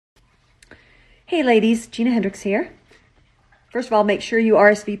Hey ladies, Gina Hendrix here. First of all, make sure you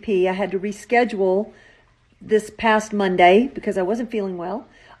RSVP. I had to reschedule this past Monday because I wasn't feeling well.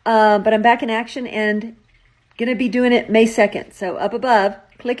 But I'm back in action and going to be doing it May 2nd. So up above,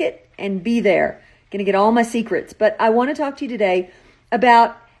 click it and be there. Going to get all my secrets. But I want to talk to you today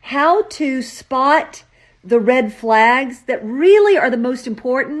about how to spot the red flags that really are the most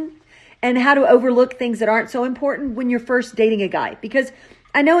important and how to overlook things that aren't so important when you're first dating a guy. Because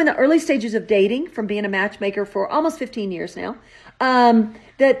I know in the early stages of dating, from being a matchmaker for almost 15 years now,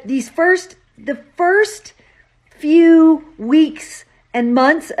 that the first few weeks and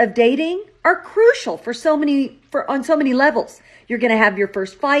months of dating are crucial on so many levels. You're going to have your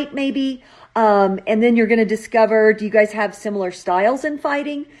first fight maybe, and then you're going to discover, do you guys have similar styles in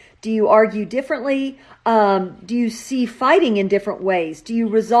fighting? Do you argue differently? Do you see fighting in different ways? Do you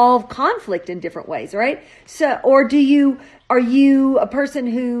resolve conflict in different ways, right? Or are you a person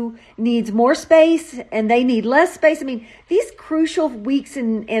who needs more space and they need less space? I mean, these crucial weeks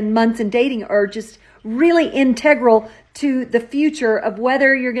and months in dating are just really integral to the future of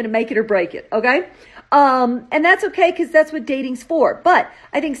whether you're going to make it or break it, okay? And that's okay because that's what dating's for. But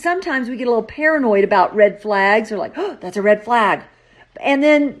I think sometimes we get a little paranoid about red flags or like, oh, that's a red flag. And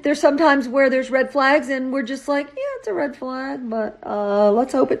then there's sometimes where there's red flags and we're just like, yeah, it's a red flag, but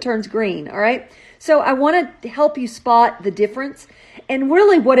let's hope it turns green, all right? So I want to help you spot the difference. And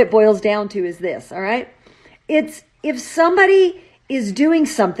really what it boils down to is this, all right? It's if somebody is doing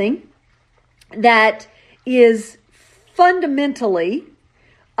something that is fundamentally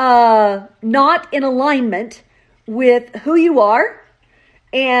not in alignment with who you are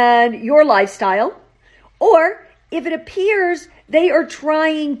and your lifestyle, or if it appears they are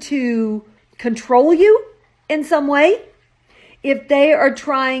trying to control you in some way, if they are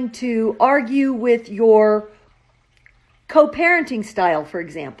trying to argue with your co-parenting style, for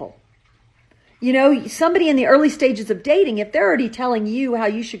example. You know, somebody in the early stages of dating, if they're already telling you how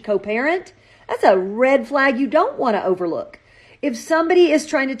you should co-parent, that's a red flag you don't want to overlook. If somebody is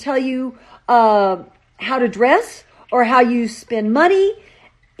trying to tell you how to dress or how you spend money,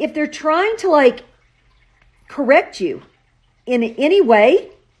 if they're trying to correct you in any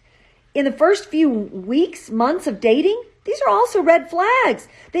way, in the first few weeks, months of dating, these are also red flags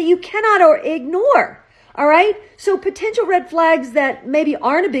that you cannot ignore. All right. So potential red flags that maybe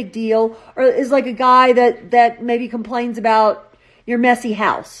aren't a big deal or is like a guy that maybe complains about your messy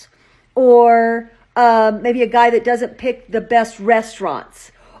house, or maybe a guy that doesn't pick the best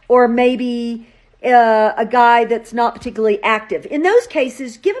restaurants, or maybe a guy that's not particularly active. In those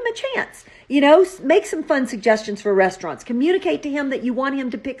cases, give him a chance. You know, make some fun suggestions for restaurants. Communicate to him that you want him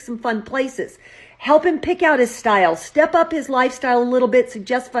to pick some fun places. Help him pick out his style. Step up his lifestyle a little bit.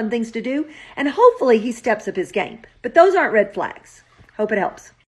 Suggest fun things to do. And hopefully he steps up his game. But those aren't red flags. Hope it helps.